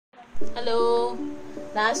Hello,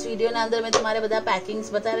 last વિડીયોના અંદર મેં તમારે બધા પેકિંગ્સ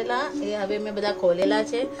બતાવેલા, એ હવે મેં બધા ખોલેલા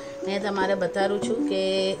છે ને તમારે બતાવું છું કે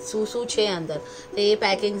શું શું છે અંદર. તો એ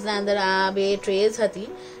પેકિંગ્સના અંદર આ બે ટ્રેઝ હતી.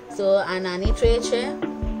 સો આ નાની ટ્રે છે,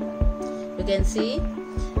 યુ કેન સી,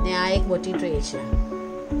 ને આ એક મોટી ટ્રે છે.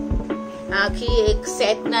 આખી એક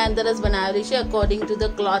સેટના અંદર જ બનાવેલી છે, અકોર્ડિંગ ટુ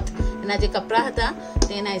ધ ક્લોથ. એના જે કપડાં હતા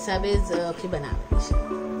તેના હિસાબે જ આખી બનાવેલી છે.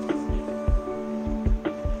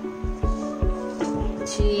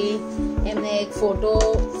 પછી એમને એક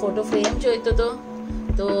ફોટો ફ્રેમ જોઈતો હતો,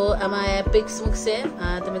 તો આમાં પિક્સ મૂકશે.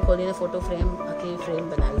 તમે ખોલીને ફોટો ફ્રેમ આખી ફ્રેમ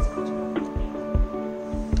બનાવી શકો છો.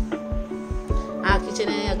 આખી છે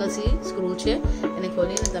ને આગળથી સ્ક્રૂ છે, એને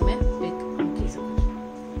ખોલીને તમે પિક મૂકી શકો છો.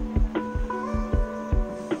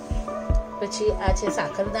 પછી આ છે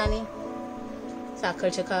સાકરદાની, સાકર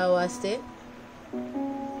ચખાવવા વાસ્તે.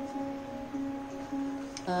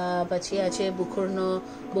 પછી આ છે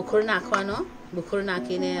બુખુર નાખવાનો, બુખુર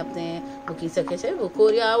નાખીને આપણે મૂકી શકે છે.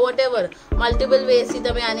 બુખુર યા વોટ એવર મલ્ટિપલ વેથી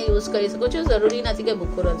તમે આને યુઝ કરી શકો છો. જરૂરી નથી કે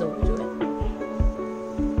બુખુર જ હોવું જોઈએ.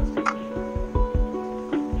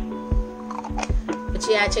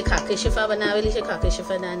 પછી આ છે ખાખી શિફા બનાવેલી છે, ખાખી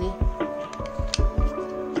શિફા દાની.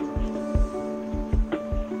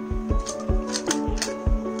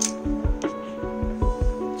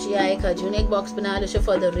 આ એક હજુ એક બોક્સ બનાવેલું છે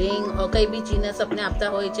ફોર ધ રિંગ, કઈ બી જીનસ આપણે આપતા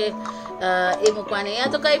હોય છે એ મૂકવાને,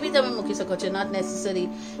 યા તો કઈ બી તમે મૂકી શકો છો. નોટ નેસેસરી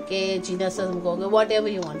કે જીનસ જ મૂકો, vote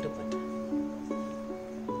ever you want to put.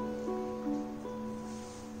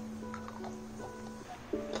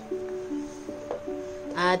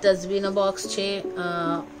 આ તસબીનો બોક્સ છે.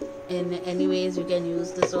 in any ways you can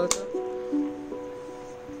use this also.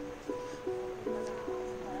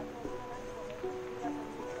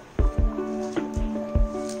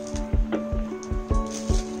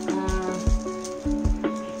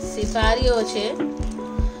 સિફારીઓ છે,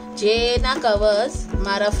 જેના કવર્સ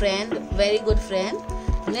મારા friend, very good friend,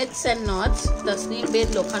 નિટ્સ and notes તસનીમબેન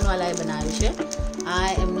લોખંડવાલાએ બનાવ્યું છે. આ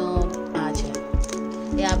એમનો આ છે,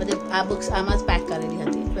 એ આ બધી આ બુક્સ આમાં જ પેક કરેલી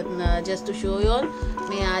હતી. જસ્ટ ટુ શો યોર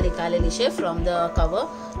મેં આ નીકાળેલી છે from the cover,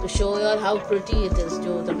 to show your how pretty it is.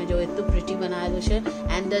 જો તમે જો એટલું પ્રિટી બનાવેલું છે,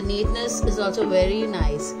 and the નીટનેસ is also very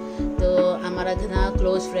nice. તો અમારા ઘણા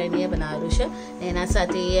ક્લોઝ ફ્રેન્ડે બનાવેલું છે. એના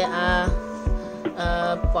સાથે આ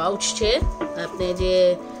પાઉચ છે, આપણે જે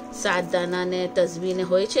 7 દાના ને તસબીને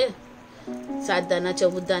હોય છે, 7 દાના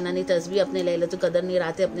 14 દાનાની તસબી આપણે લઈ લે તો કદરની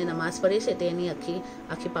રાતે આપણે નમાઝ પડી છે, તેની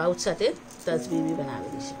આખી પાઉચ સાથે તસબી બી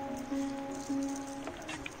બનાવેલી છે.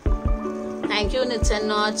 Thank you નિટ્સ and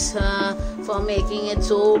notes four making it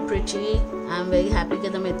so pretty. I am very happy કે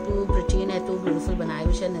તમે એટલું પ્રિટી ને એટલું બ્યુટિફુલ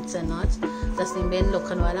બનાવ્યું છે નિટ્સ એન્ડ નોટ્સ તસનીમબેન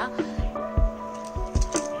લોખંડવાલા.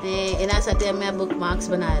 એના સાથે અમે આ બુક માર્ક્સ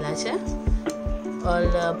બનાવેલા છે, और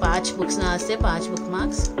 5 बुक्स ना हस्ते 5 बुक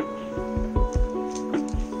मार्क्स.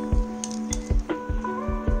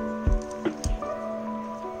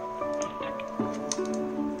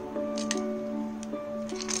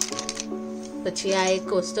 પછી આ એક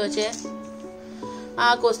કોસ્ટર છે.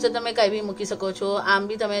 આ કોસ્ટર તમે કઈ બી મૂકી શકો છો, આમ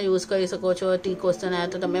બી તમે યુઝ કરી શકો છો. ટી કોસ્ટર ના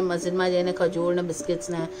તો તમે મસ્જિદમાં જઈને ખજૂર ને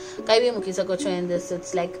બિસ્કિટ્સ ને કઈ બી મૂકી શકો છો. And this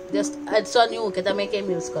it's like just it's on you કે તમે કેમ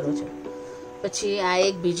યુઝ કરો છો. પછી આ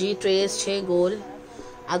એક બીજી ટ્રેસ છે ગોલ,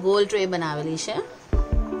 આ ગોલ ટ્રે બનાવેલી છે.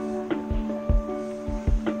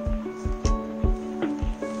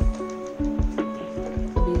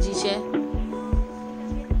 બીજી છે,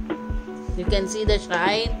 you can see the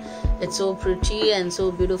shine, it's so pretty and so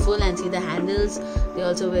beautiful, and see the handles, they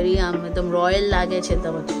also very એકદમ રોયલ લાગે છે.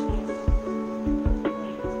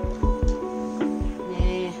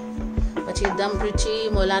 ને પછી એકદમ પ્રિટી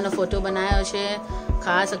મોલાનો ફોટો બનાવ્યો છે,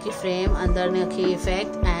 ખાસ આખી ફ્રેમ, અંદર ને આખી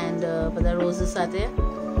ઇફેક્ટ એન્ડ બધા રોઝસ સાથે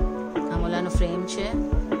આ મોલાનો ફ્રેમ છે.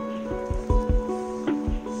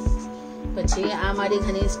 પછી આ મારી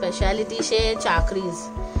ઘણી સ્પેશિયાલિટી છે, ચાકરીઝ.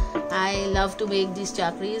 આઈ લવ ટુ મેક ધીસ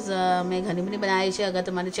ચાકરીઝ. મેં ઘણી બધી બનાવી છે. અગર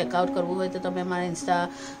તમારે ચેકઆઉટ કરવું હોય તો તમે મારા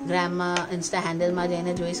ઇન્સ્ટા હેન્ડલમાં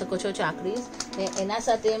જઈને જોઈ શકો છો ચાકરીઝ. એના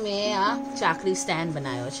સાથે મેં આ ચાકરી સ્ટેન્ડ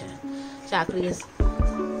બનાવ્યો છે, ચાકરીઝ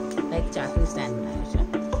લાઈક ચાકરી સ્ટેન્ડ બનાવ્યો છે.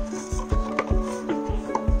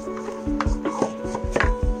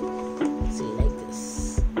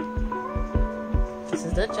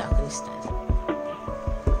 The chakri stand.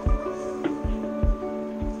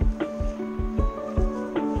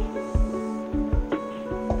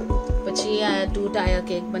 પછી આ 2 ટાયર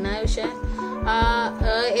કેક બનાવ્યો છે.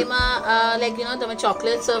 એમાં લાઈક યુ નો તમે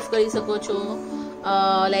ચોકલેટ સર્વ કરી શકો છો,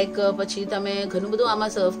 લાઈક પછી તમે ઘણું બધું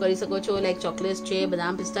આમાં સર્વ કરી શકો છો. લાઈક ચોકલેટ છે,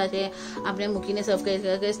 બદામ પિસ્તા છે, આપણે મૂકીને સર્વ કરી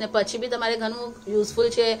શકો છો. ને પછી બી તમારે ઘણું યુઝફુલ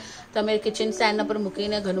છે, તમે કિચન સ્ટેન્ડ પર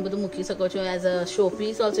મૂકીને ઘણું બધું મૂકી શકો છો. As a show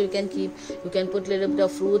piece also you can keep, you can put little bit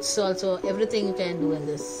of fruits also, everything you can do in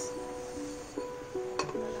this.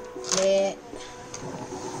 ને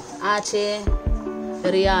આ છે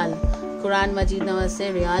રિયાલ, કુરાન મજીદના વાસ્તે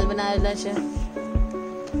રિયાલ બનાવેલા છે.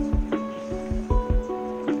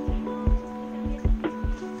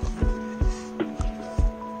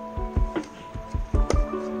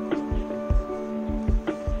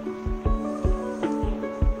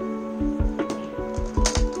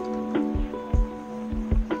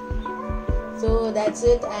 So that's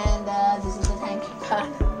it, and this is the thank you card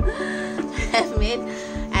I have made,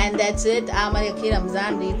 and that's it. આ મારી આખી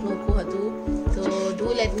રમઝાન રીત મૂકવું હતું. So do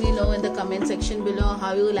let me know in the comment section below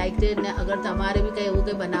how you liked it. ને અગર તમારે બી કંઈ એવું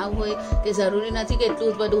કંઈ બનાવવું હોય કે જરૂરી નથી કે એટલું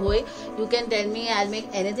જ બધું હોય, you can tell me. I'll make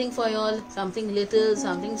anything for you all, something little,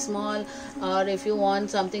 something small, or if you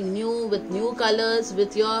want something new with new colors,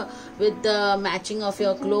 with the matching of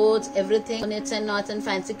your clothes, everything. Knits and knots and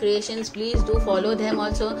fancy creations, please do follow them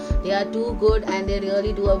also. They are too good and they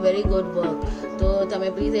really do a very good work. So તમે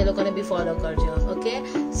please એ લોકોને બી follow કરજો. Okay,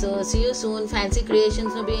 so see you soon. Fancy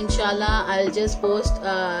creations no B inshallah I'll just post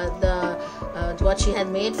what she had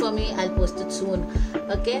made for me. I'll post it soon.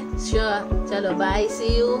 Okay, sure. Chalo, bye,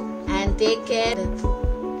 see you and take care.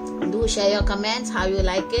 Do share your comments how you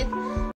like it.